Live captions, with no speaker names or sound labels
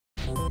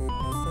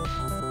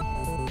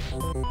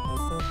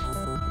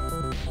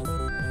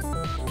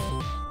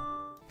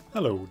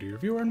Hello dear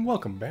viewer and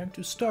welcome back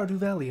to Stardew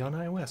Valley on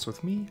iOS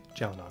with me,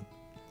 Jalanon.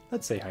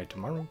 Let's say hi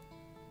tomorrow.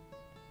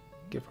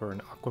 Give her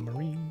an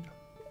aquamarine.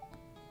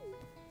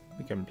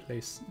 We can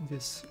place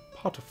this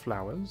pot of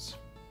flowers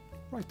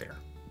right there.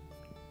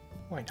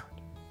 Why not?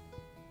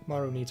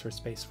 Maru needs her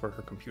space for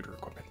her computer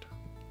equipment.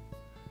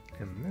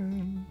 And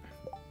then...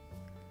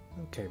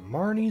 Okay,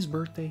 Marnie's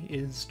birthday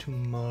is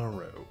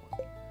tomorrow.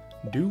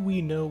 Do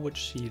we know what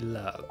she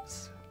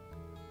loves?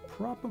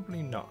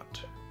 Probably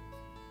not.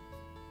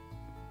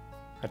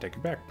 I take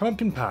it back.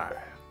 Pumpkin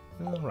pie.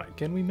 Alright,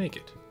 can we make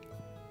it?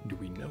 Do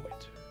we know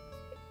it?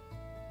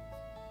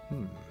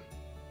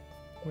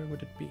 Where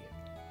would it be?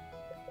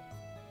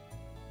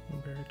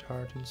 Very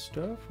tart and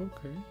stuff.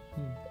 Okay.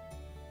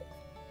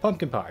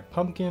 Pumpkin pie.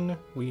 Pumpkin,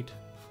 wheat,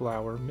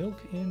 flour,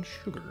 milk, and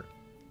sugar.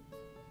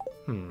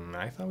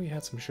 I thought we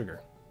had some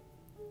sugar.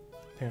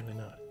 Apparently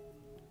not.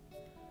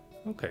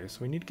 Okay, so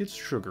we need to get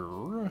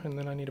sugar, and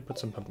then I need to put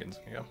some pumpkins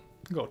in here.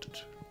 Got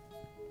it.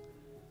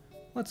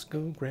 Let's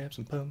go grab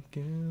some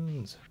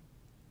pumpkins.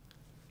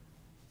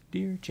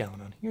 Dear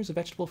Jalanon, here's a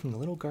vegetable from the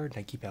little garden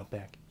I keep out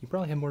back. You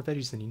probably have more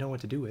veggies than you know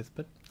what to do with,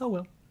 but oh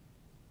well.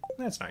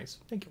 That's nice.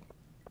 Thank you.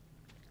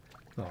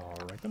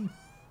 Alright then.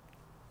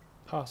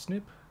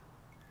 Parsnip.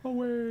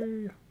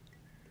 Away!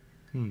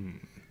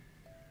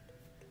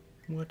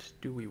 What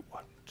do we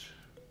want?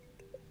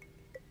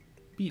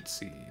 Beet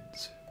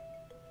seeds.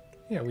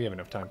 Yeah, we have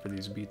enough time for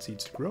these beet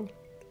seeds to grow.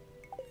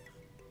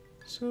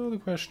 So the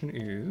question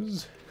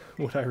is,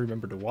 would I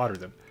remember to water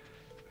them?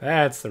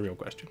 That's the real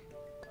question.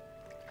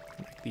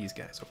 Like these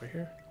guys over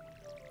here.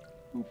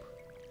 Oop.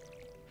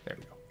 There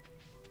we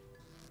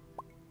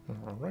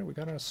go. Alright, we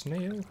got our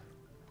snail.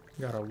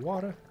 We got our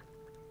water.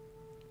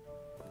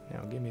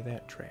 Now give me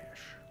that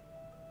trash.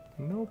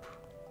 Nope.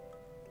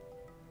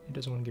 It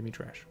doesn't want to give me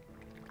trash.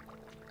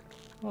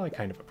 Well, I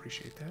kind of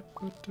appreciate that,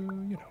 but,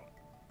 you know.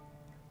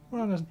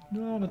 We're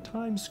on a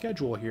time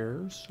schedule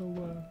here,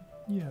 so,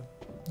 yeah.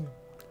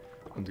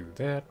 I'll do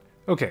that.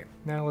 Okay,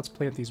 now let's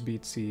plant these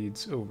beet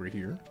seeds over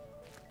here.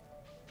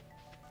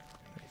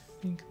 I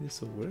think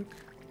this will work.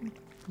 Boop,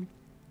 boop,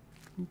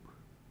 boop,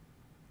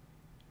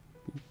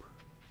 boop,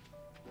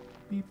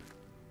 beep.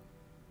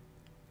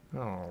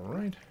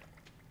 Alright.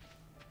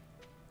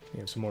 We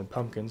have some more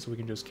pumpkins, so we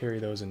can just carry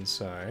those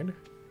inside.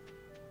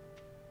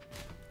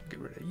 Get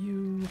rid of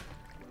you.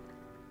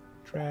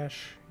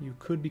 Trash. You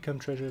could become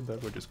treasure,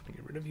 but we're just going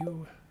to get rid of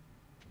you.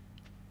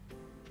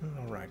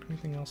 Alright,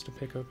 anything else to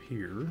pick up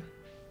here?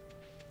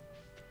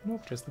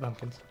 Nope, just the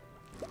pumpkins.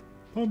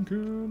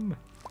 Pumpkin!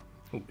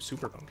 Oh,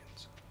 super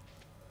pumpkins.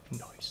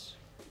 Nice.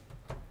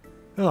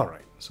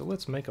 Alright, so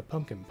let's make a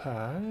pumpkin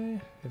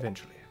pie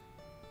eventually.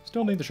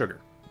 Still need the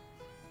sugar.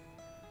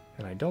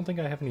 And I don't think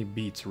I have any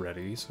beets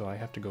ready, so I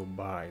have to go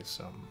buy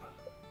some.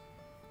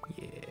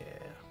 Yeah.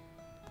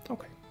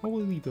 Okay, well,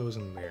 we'll leave those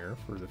in there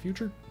for the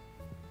future.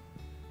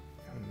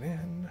 And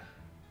then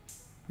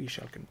we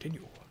shall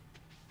continue.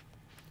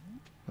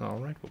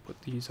 Alright, we'll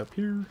put these up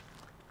here.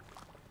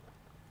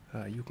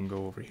 You can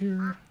go over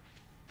here.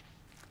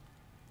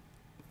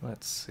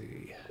 Let's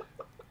see.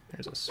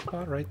 There's a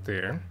spot right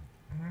there.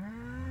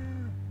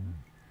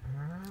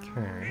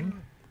 Okay.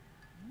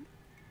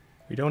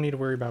 We don't need to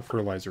worry about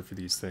fertilizer for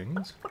these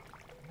things.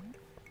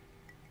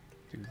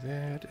 Do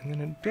that, and then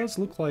it does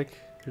look like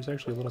there's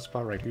actually a little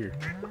spot right here.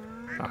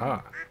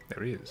 Aha,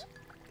 there he is.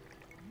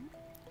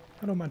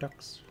 Hello, my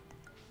ducks.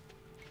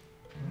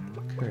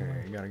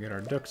 Okay, gotta get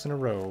our ducks in a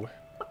row.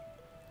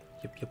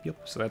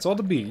 Yep. So that's all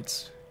the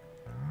beets.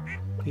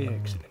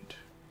 Excellent.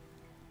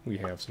 We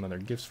have some other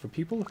gifts for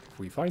people if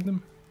we find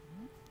them.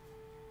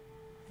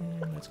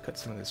 And let's cut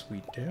some of this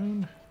wheat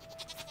down.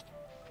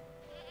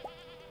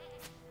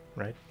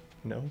 Right?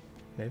 No?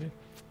 Maybe?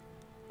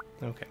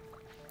 Okay.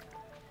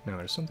 Now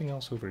there's something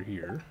else over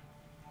here.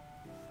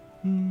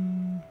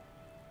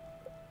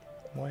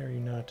 Why are you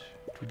not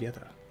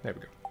together? There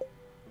we go.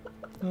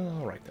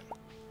 Alright then.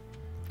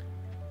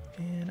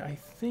 And I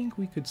think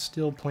we could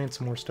still plant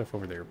some more stuff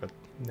over there, but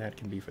that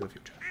can be for the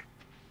future.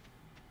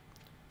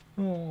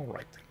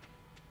 Alright then.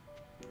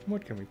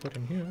 What can we put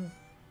in here?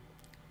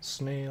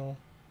 Snail.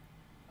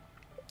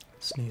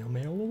 Snail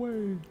mail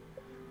away.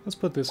 Let's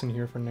put this in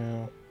here for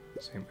now.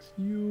 Same with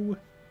you.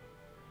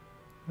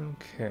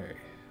 Okay.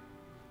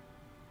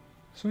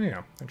 So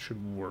yeah, that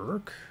should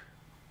work.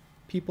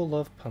 People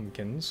love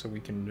pumpkins, so we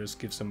can just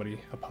give somebody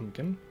a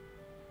pumpkin.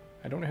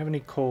 I don't have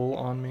any coal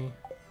on me.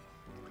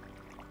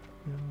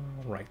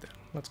 Alright then,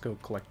 let's go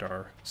collect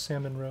our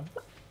salmon roe.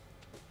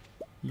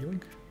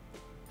 Yoink.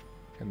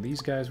 And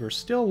these guys were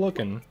still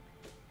looking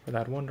for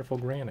that wonderful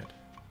granite.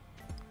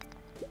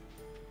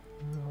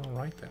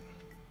 Alright then.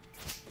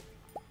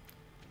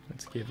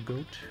 Let's give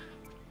Goat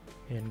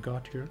and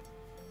Gautier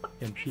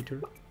and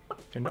Peter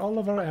and all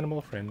of our animal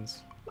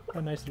friends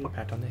a nice little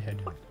pat on the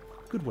head.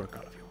 Good work,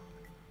 all of you.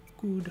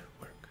 Good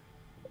work.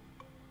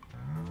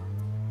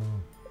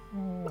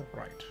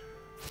 Alright.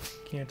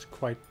 Can't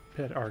quite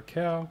pet our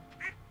cow,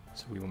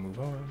 so we will move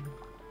on.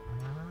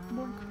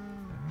 Boink.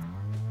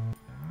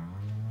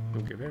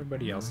 We'll give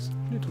everybody else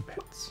little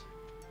pets.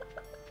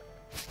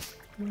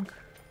 Yoink.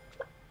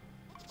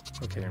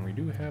 Okay, and we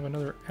do have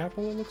another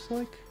apple, it looks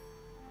like.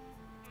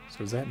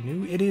 So is that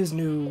new? It is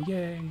new!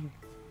 Yay!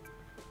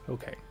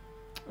 Okay.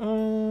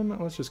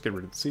 Let's just get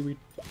rid of the seaweed.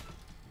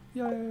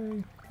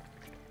 Yay!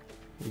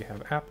 We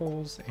have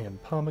apples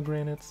and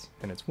pomegranates,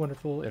 and it's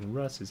wonderful, and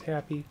Russ is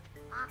happy.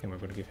 And we're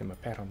going to give him a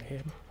pat on the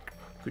head.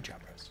 Good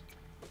job, Russ.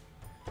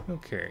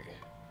 Okay.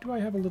 Do I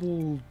have a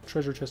little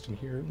treasure chest in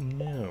here?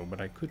 No, but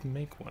I could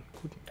make one,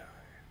 couldn't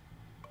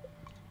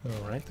I?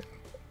 Alright then.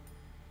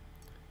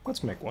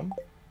 Let's make one.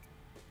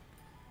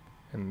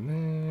 And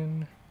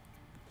then...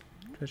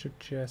 treasure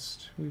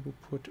chest we will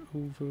put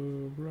over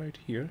right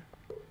here.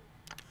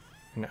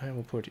 And I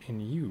will put in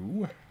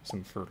you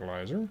some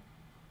fertilizer.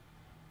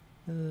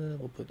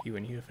 We'll put you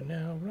in here for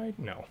now, right?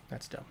 No,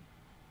 that's dumb.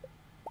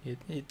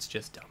 It's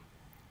just dumb.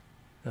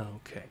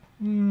 Okay.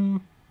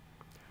 Can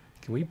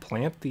we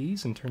plant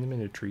these and turn them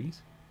into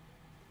trees?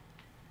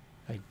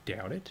 I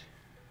doubt it.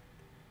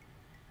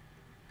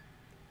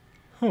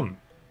 Oh,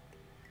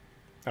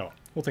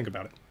 we'll think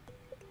about it.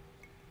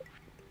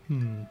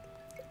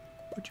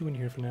 Put you in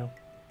here for now.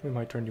 We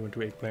might turn you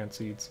into eggplant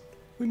seeds.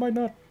 We might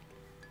not.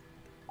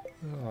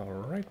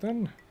 Alright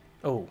then.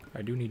 Oh,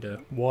 I do need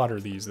to water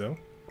these though.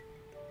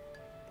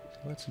 So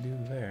let's do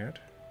that.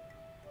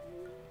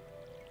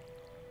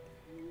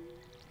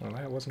 Well,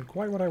 that wasn't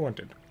quite what I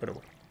wanted, but it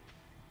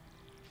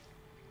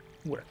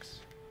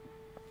works.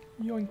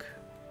 Yoink.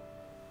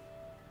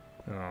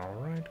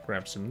 Alright,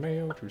 grab some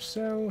mayo to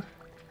sell.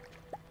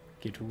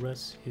 Get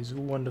Russ his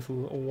wonderful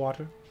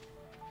water.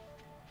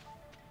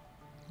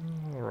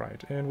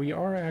 Alright, and we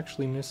are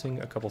actually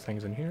missing a couple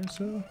things in here,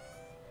 so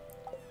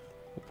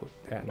we'll put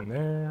that in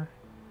there.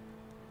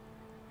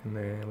 And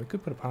then we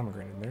could put a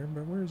pomegranate in there,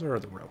 but where's our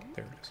other row?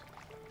 There it is.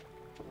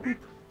 Boop.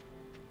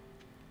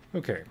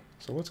 Okay,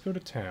 so let's go to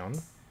town.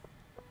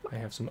 I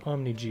have some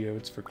Omni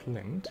Geodes for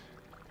Clint.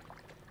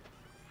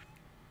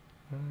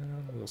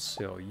 We'll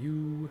sell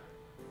you.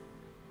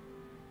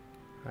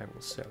 I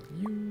will sell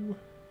you.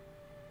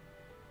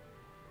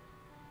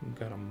 We've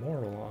got a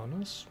moral on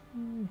us.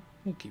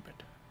 We'll keep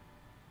it.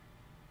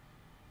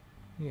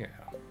 Yeah.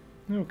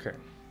 Okay.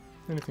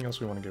 Anything else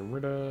we want to get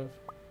rid of?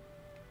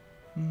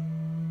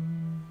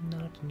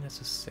 Not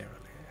necessarily.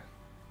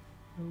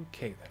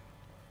 Okay then.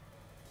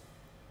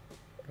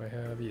 Do I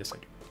have? Yes, I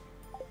do.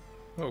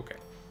 Okay.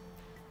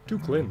 2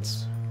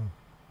 Clints.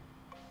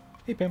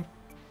 Hey, Pam.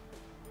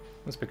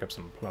 Let's pick up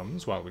some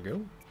plums while we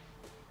go.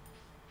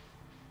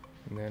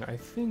 And then I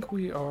think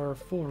we are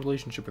full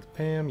relationship with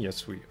Pam.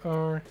 Yes, we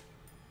are.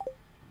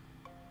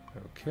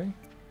 Okay.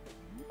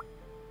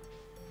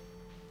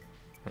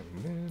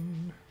 And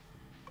then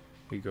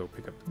we go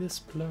pick up this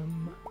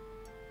plum.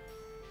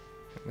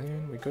 And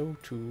then we go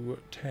to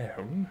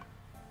town.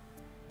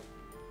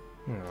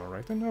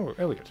 Alright then. Oh,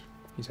 Elliot.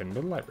 He's heading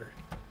to the library.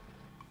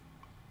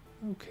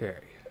 Okay.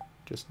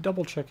 Just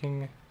double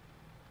checking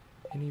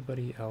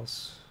anybody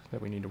else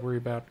that we need to worry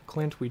about.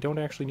 Clint, we don't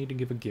actually need to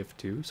give a gift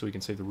to, so we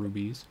can save the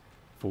rubies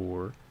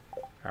for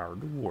our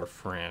dwarf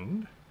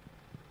friend.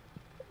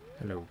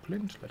 Hello,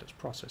 Clint. Let us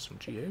process some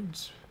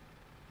geodes.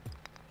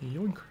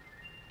 Yoink.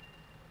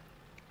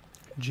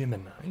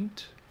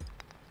 Geminite.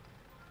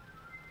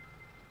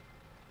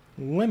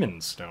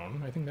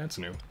 Lemonstone. I think that's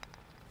new.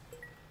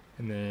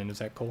 And then, is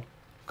that coal?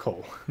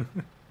 Coal.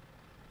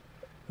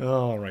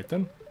 Alright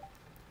then.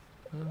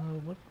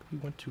 What do we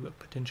want to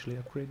potentially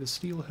upgrade? The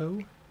steel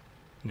hoe?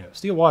 No,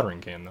 steel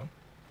watering can though.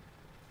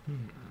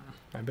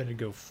 I better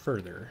go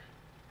further.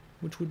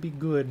 Which would be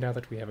good now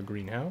that we have a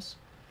greenhouse.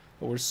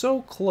 But we're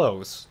so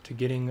close to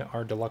getting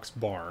our deluxe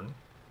barn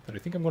that I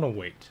think I'm going to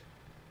wait.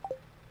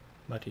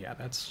 But yeah,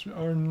 that's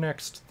our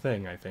next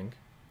thing, I think.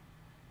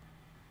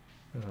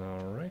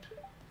 Alright.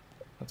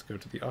 Let's go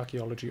to the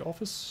archaeology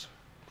office.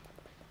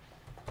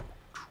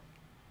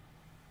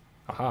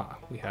 Aha,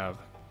 we have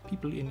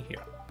people in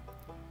here.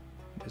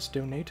 Let's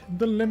donate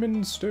the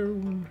lemon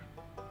stone.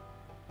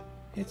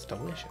 It's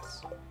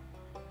delicious.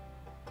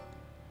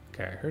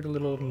 Okay, I heard a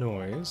little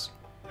noise.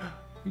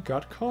 We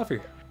got coffee.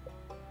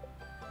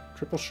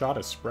 Triple shot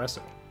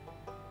espresso.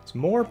 It's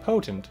more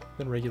potent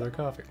than regular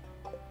coffee.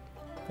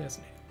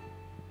 Fascinating.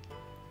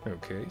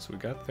 Okay, so we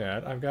got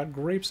that. I've got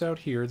grapes out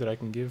here that I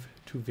can give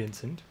to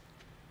Vincent.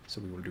 So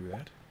we will do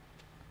that.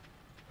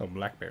 Oh,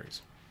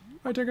 blackberries.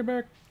 I take it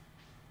back.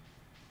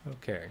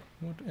 Okay,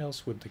 what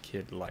else would the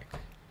kid like?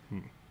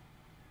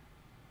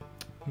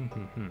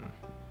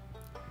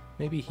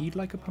 Maybe he'd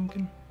like a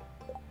pumpkin?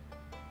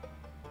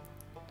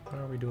 How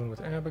are we doing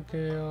with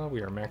Abigail?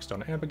 We are maxed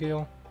on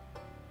Abigail.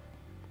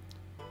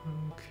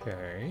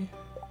 Okay.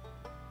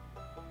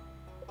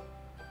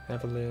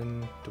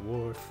 Evelyn,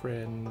 dwarf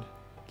friend,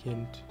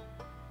 Kint,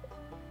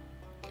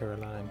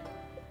 Caroline.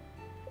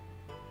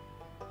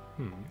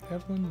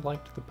 Evelyn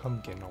liked the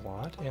pumpkin a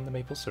lot, and the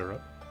maple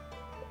syrup.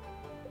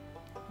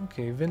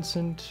 Okay,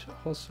 Vincent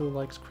also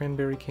likes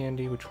cranberry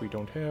candy, which we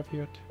don't have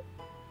yet.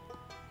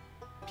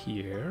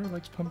 Pierre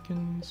likes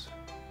pumpkins.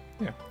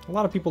 Yeah, a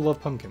lot of people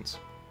love pumpkins.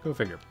 Go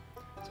figure.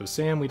 So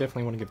Sam, we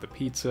definitely want to give the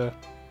pizza.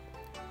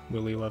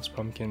 Willie loves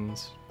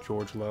pumpkins.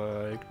 George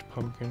liked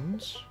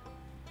pumpkins.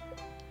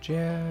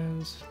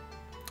 jazz.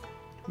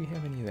 Do we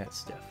have any of that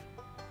stuff?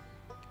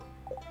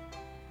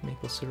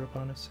 Maple syrup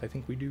on us? I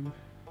think we do.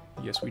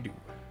 Yes, we do.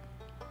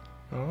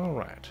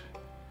 Alright.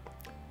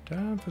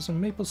 Time for some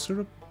maple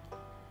syrup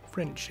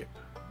friendship.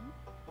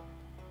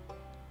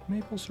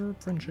 Maple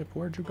syrup friendship,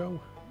 where'd you go?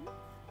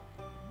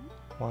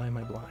 Why am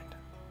I blind?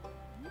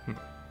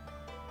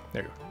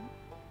 There you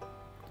go.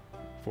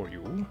 For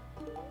you.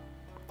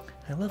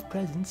 I love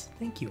presents,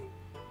 thank you.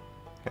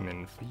 And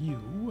then for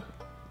you.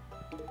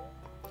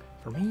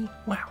 For me?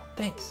 Wow,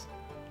 thanks.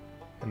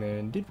 And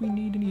then, did we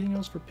need anything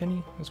else for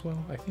Penny as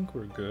well? I think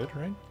we're good,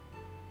 right?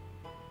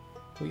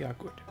 We are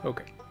good.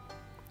 Okay.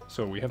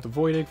 So we have the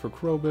Void Egg for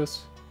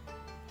Krobus.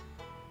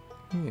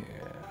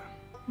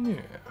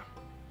 Yeah.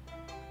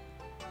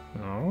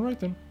 Alright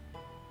then.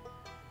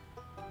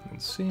 And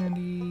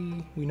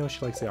Sandy, we know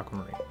she likes the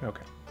aquamarine.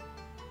 Okay.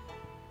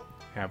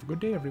 Have a good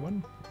day,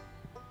 everyone.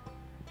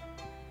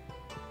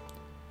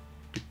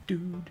 To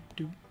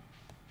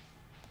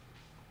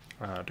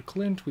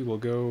Clint, we will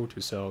go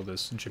to sell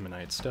this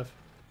Geminite stuff.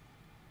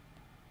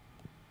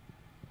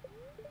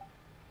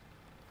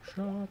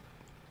 Shop.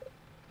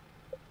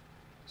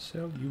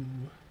 Sell you.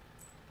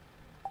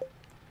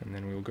 And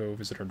then we'll go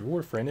visit our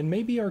dwarf friend, and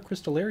maybe our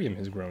Crystalarium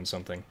has grown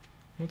something.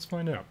 Let's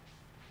find out.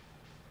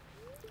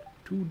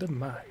 To the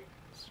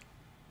mines.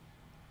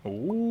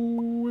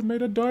 Oh, it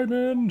made a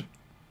diamond!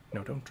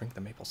 No, don't drink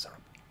the maple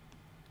syrup.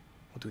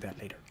 We'll do that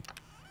later.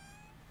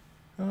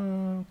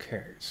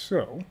 Okay,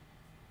 so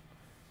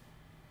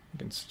we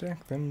can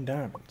stack them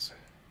diamonds.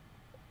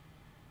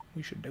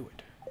 We should do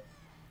it.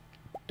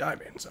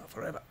 Diamonds are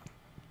forever.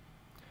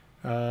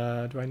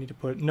 Do I need to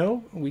put...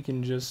 No, we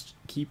can just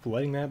keep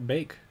letting that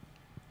bake.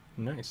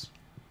 Nice.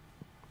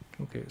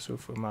 Okay, so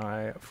for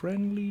my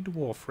friendly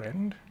dwarf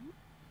friend...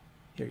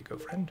 Here you go,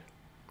 friend.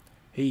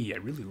 Hey, I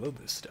really love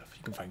this stuff.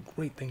 You can find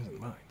great things in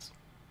mines.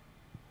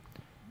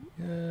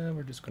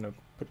 We're just gonna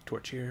put a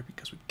torch here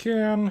because we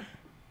can.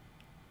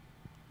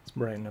 Let's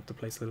brighten up the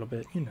place a little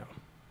bit, you know.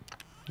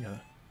 Yeah,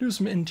 do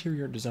some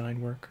interior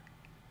design work.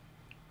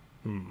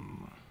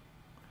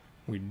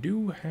 We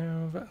do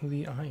have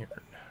the iron.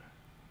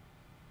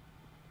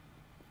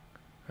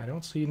 I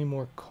don't see any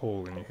more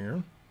coal in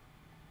here.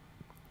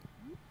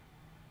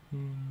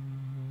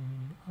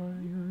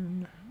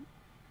 Iron.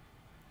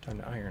 Time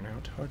to iron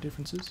out our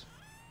differences.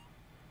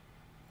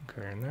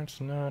 Okay, and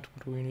that's not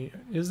what we need.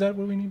 Is that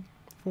what we need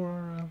for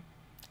our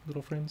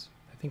little friends?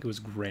 I think it was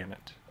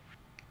granite.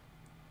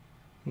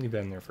 Leave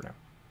that in there for now.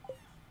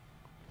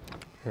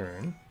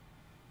 Okay.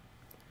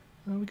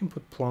 We can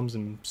put plums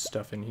and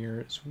stuff in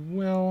here as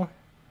well.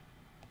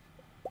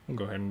 We'll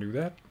go ahead and do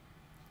that.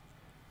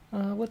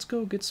 Let's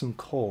go get some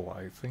coal,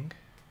 I think.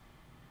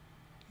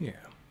 Yeah.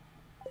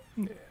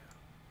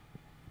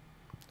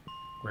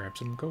 Grab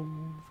some coal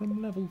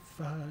from level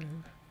 5.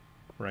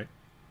 Right?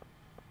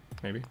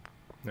 Maybe?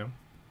 No?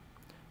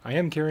 I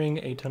am carrying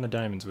a ton of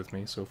diamonds with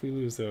me, so if we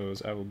lose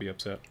those, I will be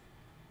upset.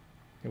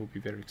 It will be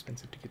very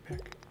expensive to get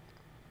back.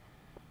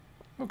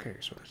 Okay,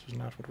 so this is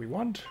not what we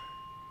want.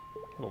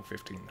 Level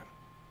 15 then.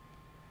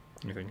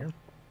 Anything here?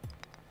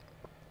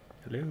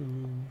 Hello?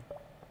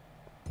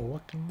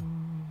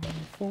 Looking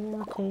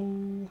for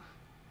coal.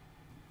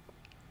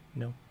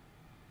 No.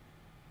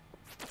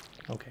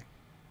 Okay.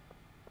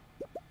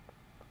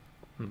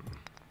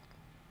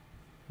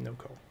 No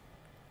coal.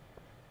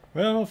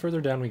 Well,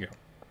 further down we go.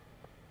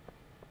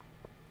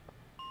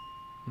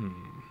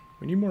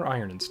 We need more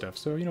iron and stuff,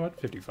 so you know what?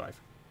 55.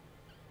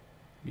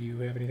 Do you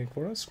have anything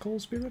for us, coal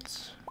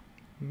spirits?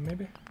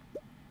 Maybe?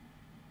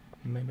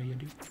 Maybe you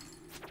do.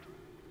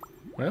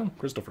 Well,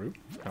 crystal fruit.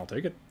 I'll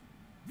take it.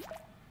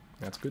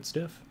 That's good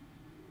stuff.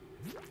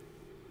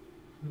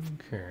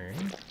 Okay.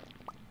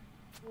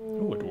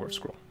 Oh, a dwarf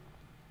scroll.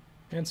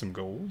 And some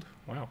gold.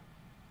 Wow.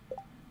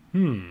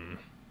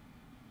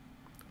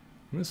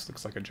 This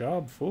looks like a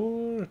job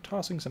for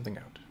tossing something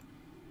out.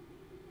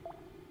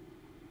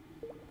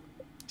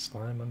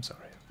 Slime, I'm sorry.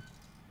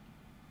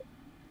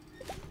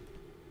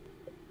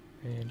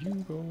 And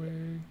you go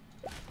away.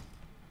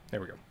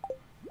 There we go.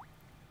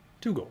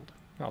 2 gold.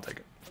 I'll take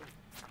it.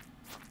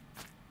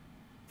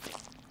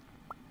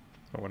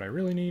 But what I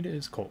really need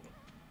is coal.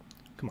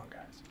 Come on,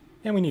 guys.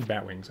 And we need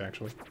bat wings,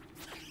 actually.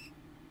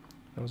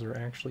 Those are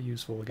actually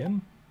useful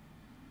again.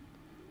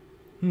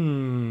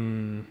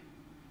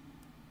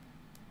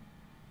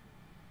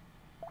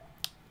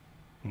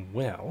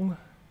 Well,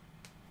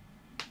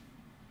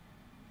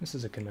 this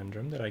is a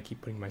conundrum that I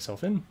keep putting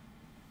myself in.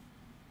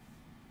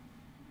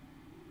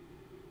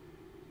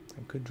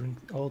 I could drink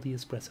all the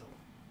espresso,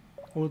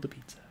 or the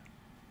pizza.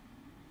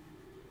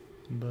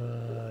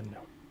 But no.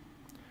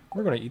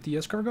 We're going to eat the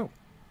escargot.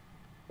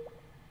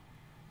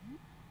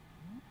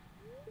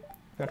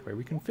 That way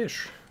we can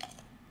fish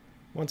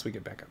once we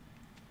get back up.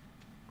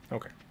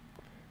 Okay.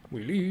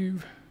 We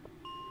leave.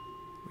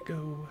 We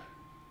go.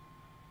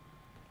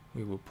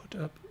 We will put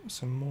up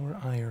some more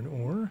iron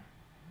ore.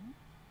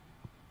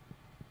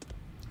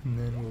 And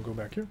then we'll go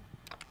back here.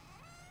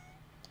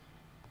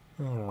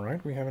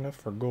 Alright, we have enough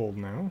for gold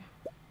now.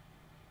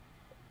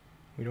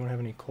 We don't have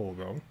any coal,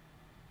 though.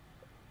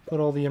 Put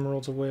all the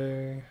emeralds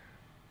away.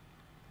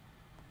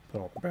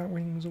 Put all the bat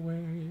wings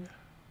away.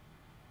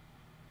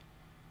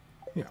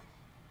 Yeah.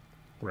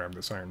 Grab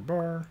this iron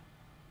bar.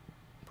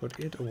 Put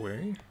it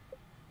away.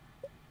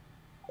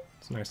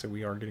 It's nice that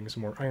we are getting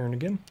some more iron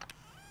again.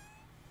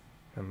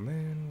 And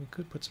then we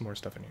could put some more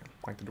stuff in here,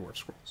 like the dwarf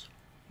scrolls.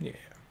 Yeah.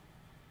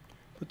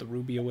 Put the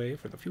ruby away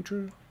for the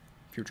future.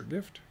 Future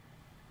gift.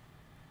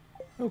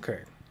 Okay.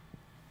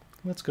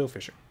 Let's go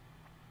fishing.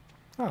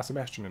 Ah,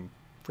 Sebastian and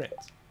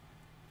friends.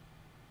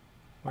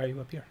 Why are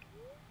you up here?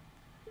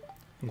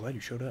 I'm glad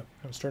you showed up.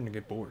 I was starting to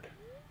get bored.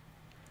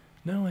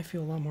 Now I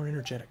feel a lot more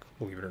energetic,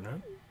 believe it or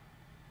not.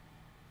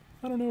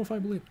 I don't know if I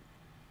believe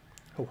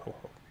it. Ho ho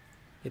ho.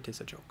 It is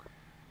a joke.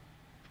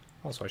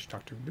 Also, I should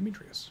talk to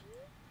Demetrius.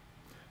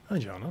 Hi,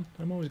 Jana.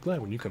 I'm always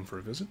glad when you come for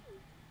a visit.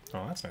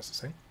 Oh, that's nice to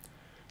say.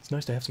 It's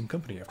nice to have some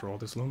company after all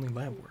this lonely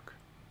lab work.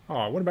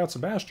 Oh, what about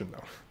Sebastian,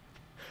 though?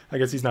 I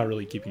guess he's not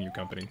really keeping you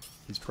company.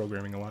 He's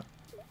programming a lot.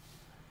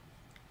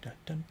 Dun,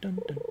 dun, dun,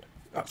 dun.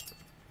 Oh,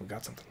 we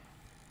got something.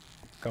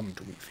 Come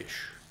to me,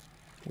 fish.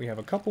 We have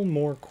a couple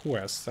more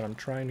quests that I'm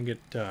trying to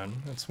get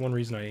done. That's one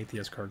reason I ate the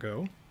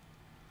escargot.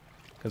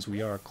 Because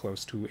we are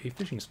close to a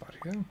fishing spot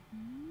here.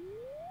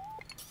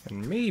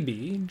 And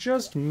maybe,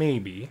 just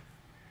maybe,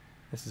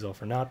 this is all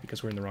for naught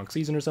because we're in the wrong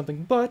season or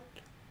something, but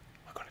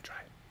we're going to try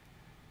it.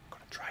 I'm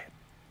going to try it.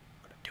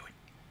 I'm going to do it.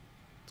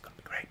 It's going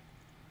to be great.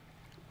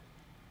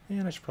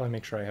 And I should probably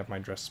make sure I have my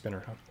dress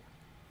spinner, huh?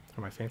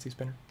 Or my fancy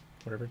spinner,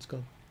 whatever it's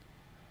called.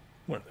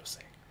 One of those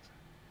things.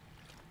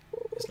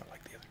 It's not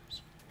like the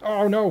others.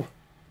 Oh, no!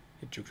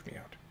 It juked me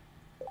out.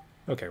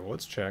 Okay, well,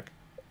 let's check.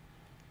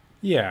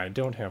 Yeah, I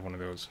don't have one of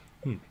those.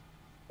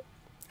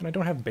 And I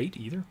don't have bait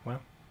either? Wow.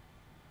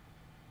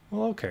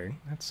 Well, okay.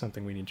 That's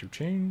something we need to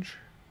change.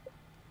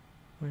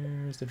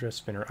 Where's the dress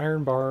spinner?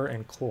 Iron bar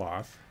and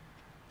cloth.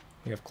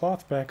 We have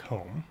cloth back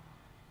home.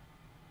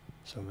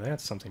 So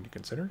that's something to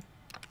consider.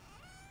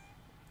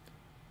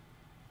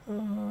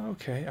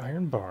 Okay,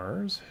 iron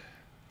bars.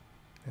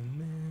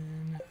 And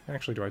then...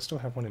 Actually, do I still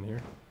have one in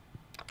here?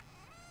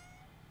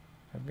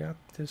 I've got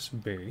this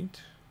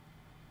bait.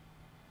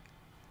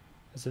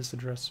 Is this a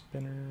dress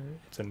spinner?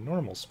 It's a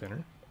normal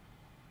spinner.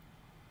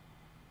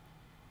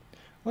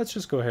 Let's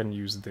just go ahead and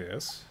use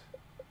this.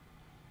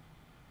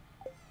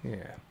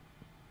 Yeah.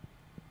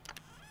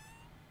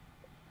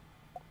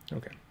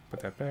 Okay, put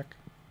that back.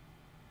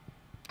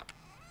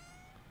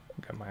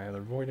 Got my other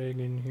void egg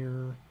in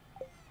here.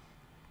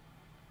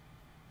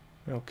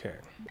 Okay.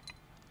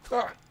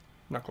 Ah!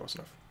 Not close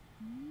enough.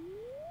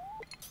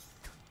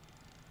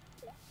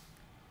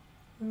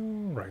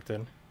 Alright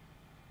then.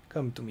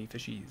 Come to me,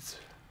 fishies.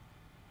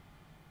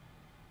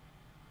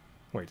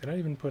 Wait, did I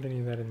even put any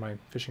of that in my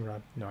fishing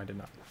rod? No, I did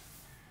not.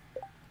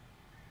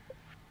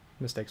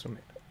 Mistakes were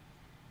made.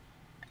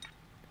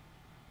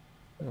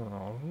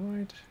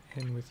 Alright,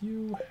 in with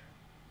you.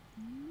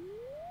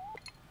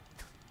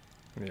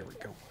 There we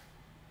go.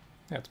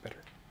 That's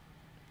better.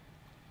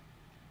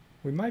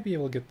 We might be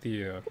able to get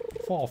the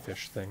fall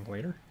fish thing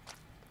later.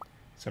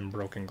 Some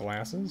broken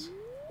glasses.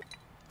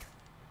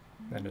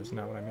 That is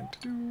not what I meant to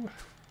do.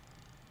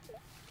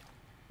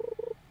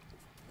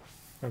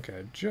 Okay,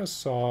 I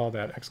just saw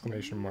that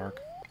exclamation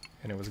mark,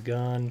 and it was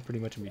gone pretty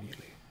much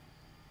immediately.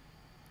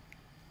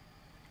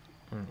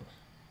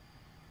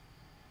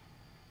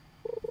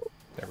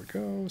 There we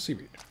go,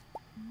 seaweed.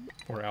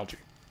 Or algae.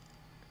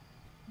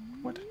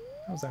 What?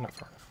 How's that not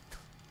far enough?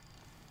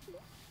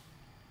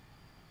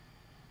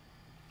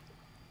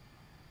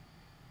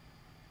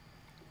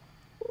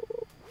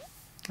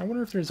 I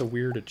wonder if there's a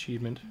weird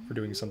achievement for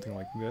doing something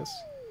like this.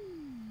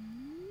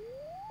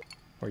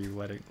 Where you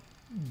let it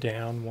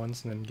down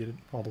once and then get it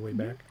all the way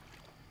back.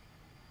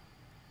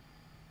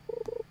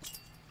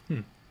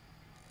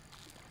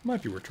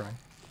 Might be worth trying.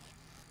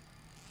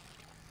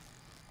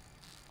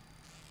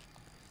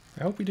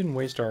 I hope we didn't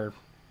waste our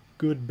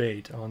good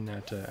bait on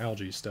that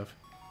algae stuff.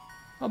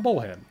 A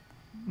bullhead.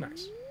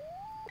 Nice.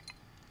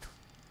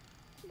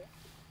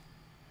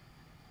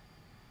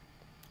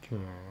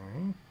 Okay.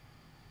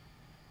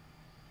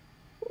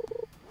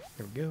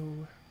 There we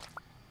go.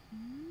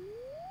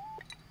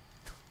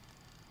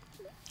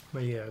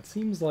 But yeah, it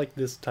seems like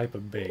this type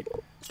of bait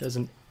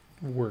doesn't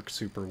work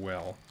super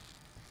well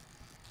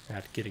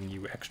at getting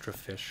you extra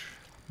fish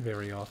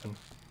very often.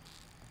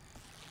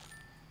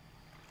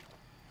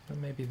 But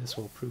maybe this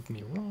will prove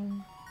me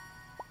wrong.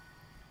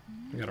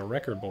 We got a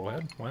record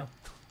bullhead. Wow.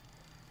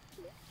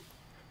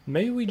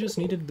 Maybe we just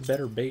needed the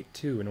better bait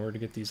too in order to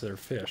get these other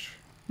fish.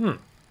 That's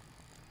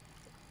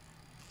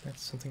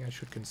something I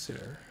should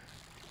consider.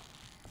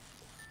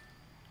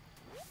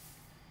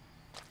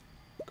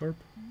 Carp.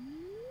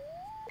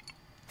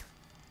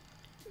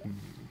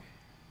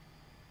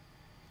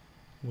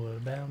 What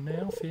about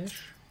now,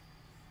 fish?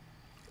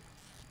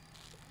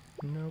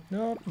 Nope,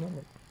 nope,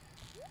 nope.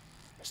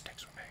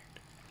 Mistakes were made.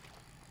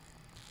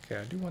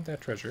 Okay, I do want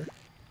that treasure.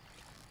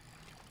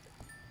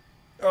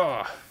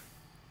 Oh.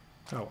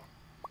 Oh.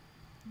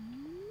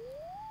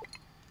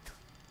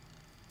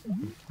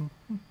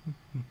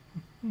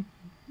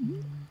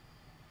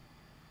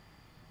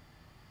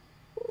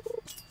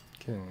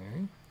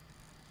 Okay.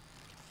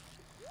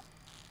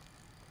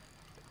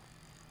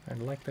 I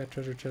like that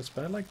treasure chest,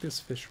 but I like this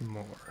fish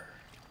more.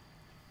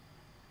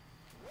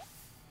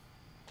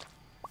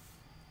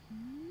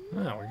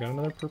 Ah, we got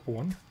another purple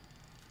one.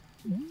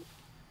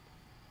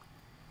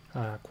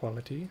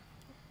 Quality.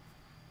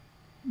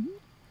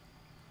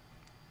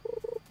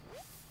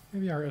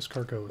 Maybe our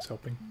escargot is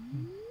helping.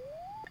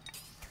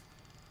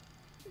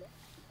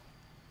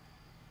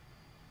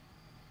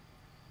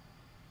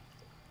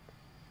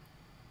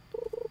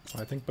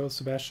 I think both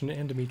Sebastian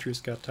and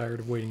Demetrius got tired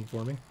of waiting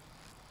for me.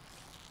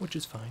 Which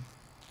is fine.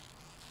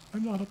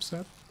 I'm not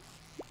upset.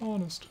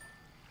 Honest.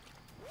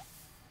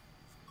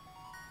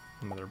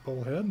 Another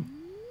bullhead.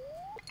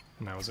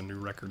 And that was a new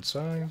record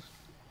size.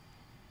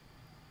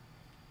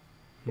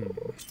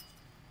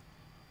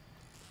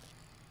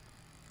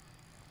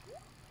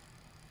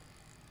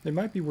 They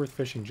might be worth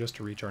fishing just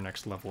to reach our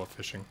next level of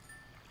fishing.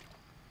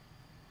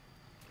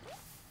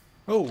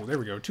 Oh, there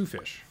we go. 2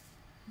 fish.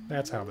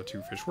 That's how the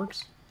 2 fish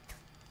works.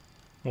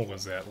 What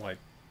was that, like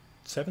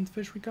 7th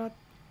fish we got?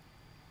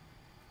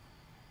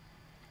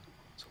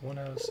 So 1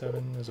 out of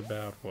 7 is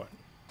about, what,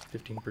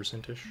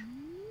 15%-ish?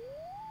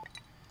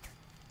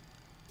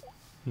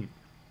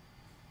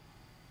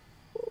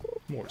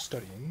 More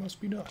studying must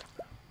be done.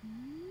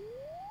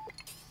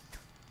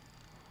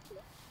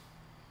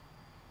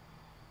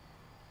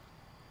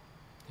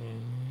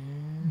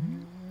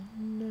 And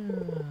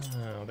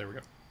now, there we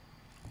go.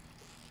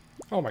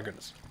 Oh my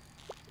goodness.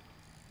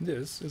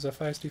 This is a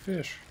feisty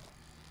fish.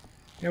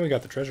 Yeah, we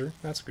got the treasure.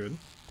 That's good.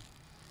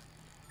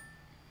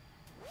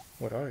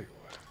 What are you?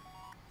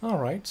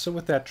 Alright, so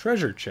with that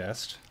treasure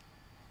chest,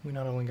 we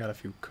not only got a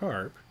few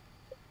carp.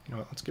 You know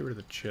what, let's get rid of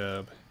the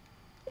chub.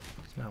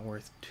 It's not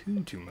worth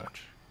too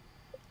much.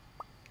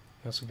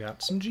 We also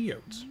got some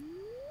geodes.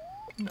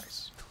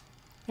 Nice.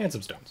 And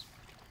some stones.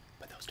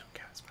 But those don't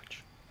count as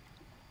much.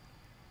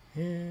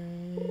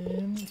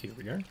 And here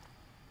we are.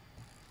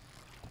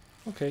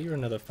 Okay, you're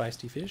another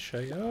feisty fish.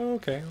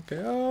 Okay,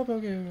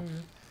 okay.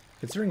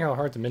 Considering how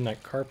hard the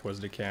midnight carp was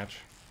to catch,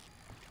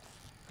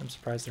 I'm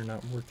surprised they're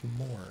not worth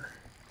more.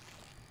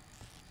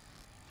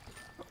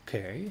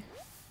 Okay.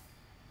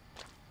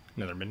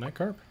 Another midnight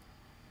carp.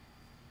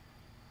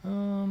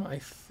 I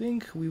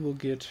think we will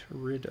get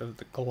rid of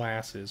the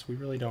glasses. We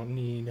really don't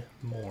need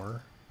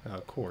more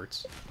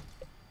quartz.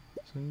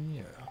 So,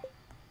 yeah.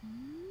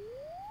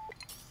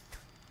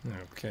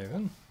 Okay,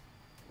 then.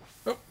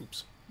 Oh,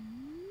 oops.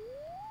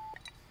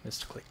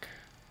 Missed a click.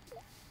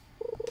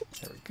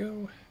 There we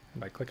go.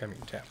 And by click, I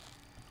mean tap.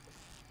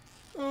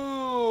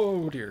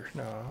 Oh, dear.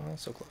 No,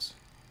 so close.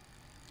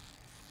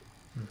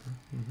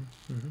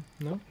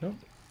 Nope.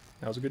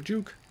 That was a good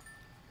juke.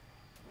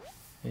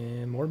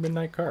 And more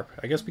midnight carp.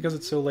 I guess because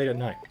it's so late at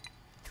night.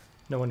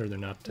 No wonder they're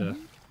not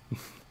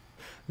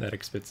that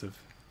expensive.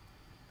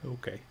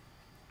 Okay.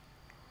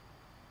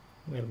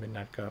 We got a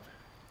midnight carp.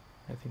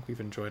 I think we've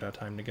enjoyed our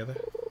time together.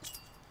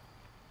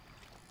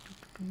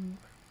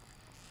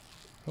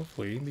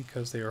 Hopefully,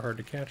 because they are hard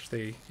to catch,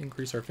 they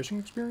increase our fishing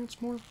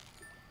experience more?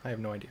 I have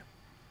no idea.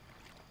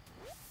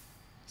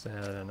 Is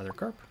that another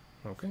carp?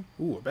 Okay.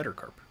 Ooh, a better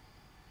carp.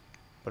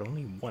 But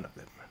only one of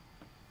them.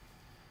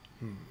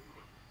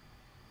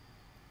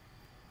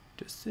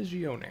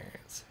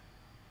 Decisiones.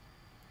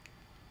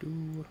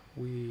 Do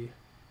we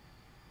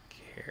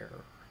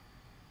care?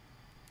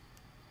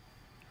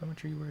 How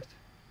much are you worth?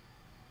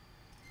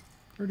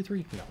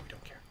 33? No, we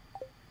don't care.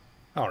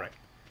 Alright.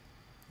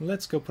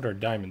 Let's go put our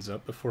diamonds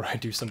up before I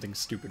do something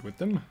stupid with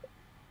them.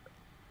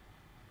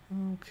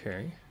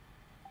 Okay.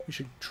 We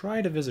should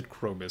try to visit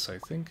Krobus, I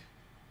think.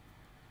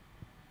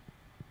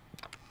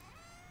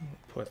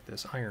 Put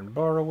this iron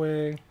bar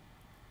away.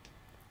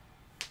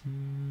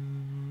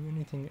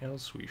 Anything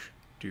else we should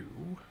do?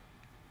 Do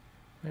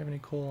I have any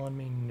coal on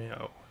me?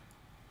 No.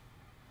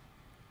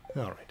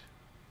 Alright.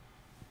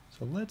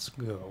 So let's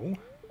go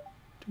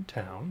to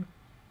town.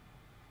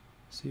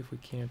 See if we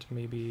can't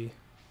maybe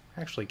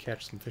actually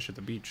catch some fish at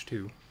the beach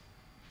too.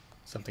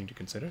 Something to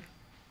consider.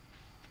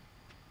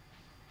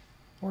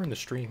 Or in the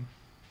stream.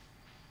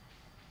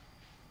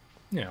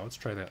 Yeah, let's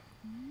try that.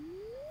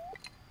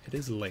 It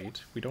is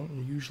late. We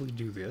don't usually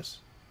do this.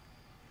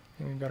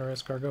 And we've got our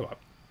escargot up.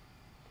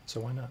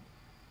 So why not?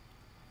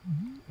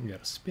 We've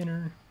got a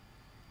spinner.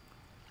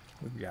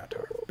 We've got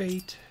our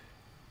bait.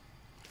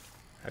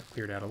 I've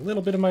cleared out a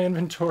little bit of my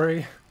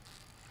inventory.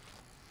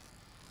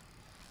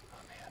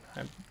 Oh man,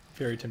 I'm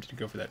very tempted to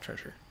go for that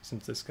treasure,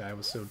 since this guy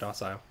was so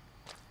docile.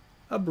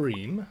 A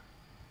bream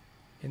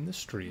in the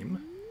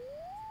stream.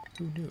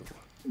 Who knew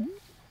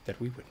that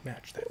we would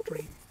match that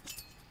dream?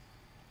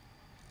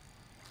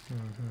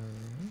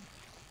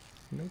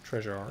 No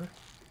treasure R.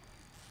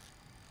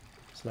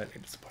 Slightly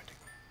disappointing.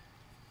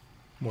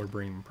 More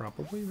bream,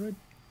 probably, right?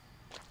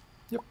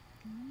 Yep.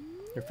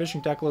 Your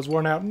fishing tackle is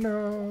worn out.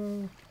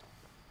 No.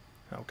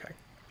 Okay.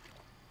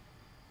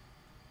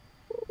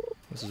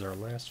 This is our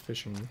last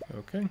fishing.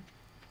 Okay.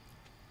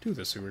 To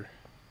the sewer.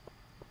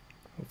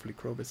 Hopefully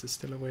Krobus is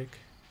still awake.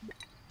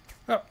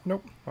 Oh,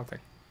 nope. Wrong thing.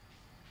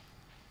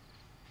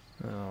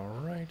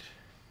 Alright.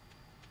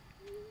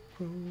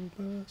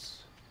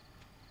 Crobus.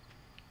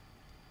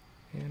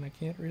 And I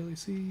can't really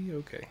see.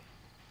 Okay.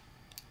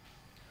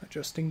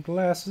 Adjusting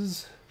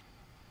glasses.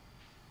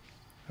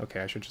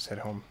 Okay, I should just head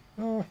home.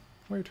 Oh,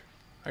 wait.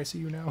 I see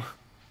you now.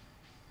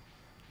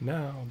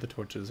 Now the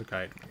torches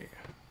guide me.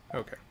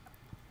 Okay.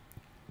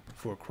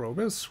 For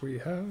Crobus, we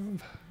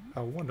have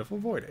a wonderful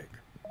void egg.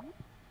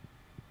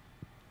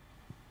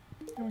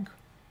 Yoink.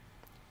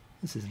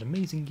 This is an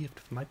amazing gift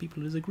for my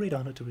people. It is a great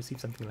honor to receive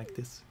something like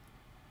this.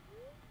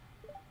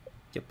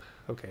 Yep.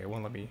 Okay, it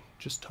won't let me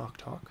just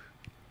talk.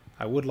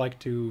 I would like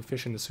to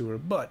fish in the sewer,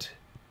 but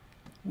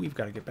we've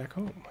got to get back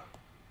home.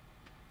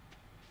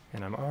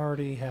 And I'm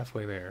already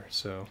halfway there,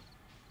 so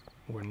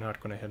we're not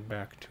going to head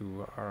back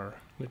to our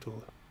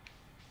little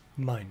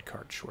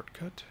minecart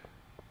shortcut.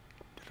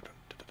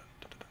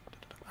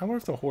 I wonder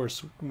if the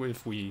horse,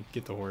 if we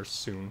get the horse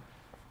soon,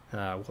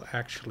 will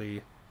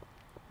actually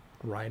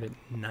ride at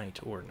night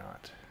or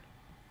not.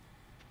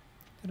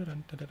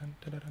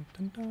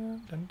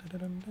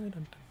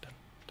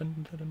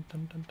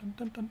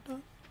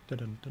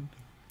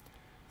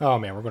 Oh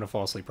man, we're going to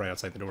fall asleep right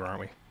outside the door, aren't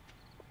we?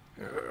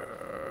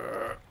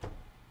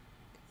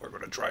 We're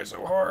going to try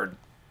so hard.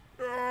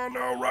 Oh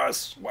no,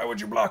 Russ, why would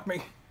you block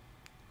me?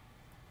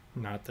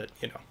 Not that,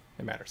 you know,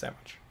 it matters that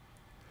much.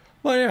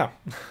 Well, yeah,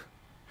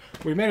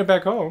 we made it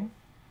back home.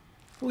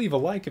 Leave a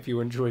like if you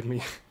enjoyed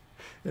me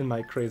in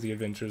my crazy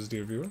adventures,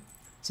 dear viewer.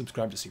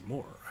 Subscribe to see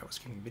more I Was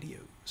King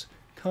videos.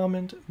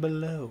 Comment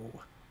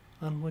below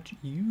on what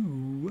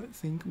you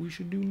think we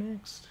should do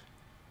next.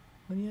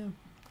 And yeah,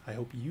 I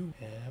hope you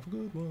have a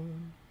good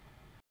one.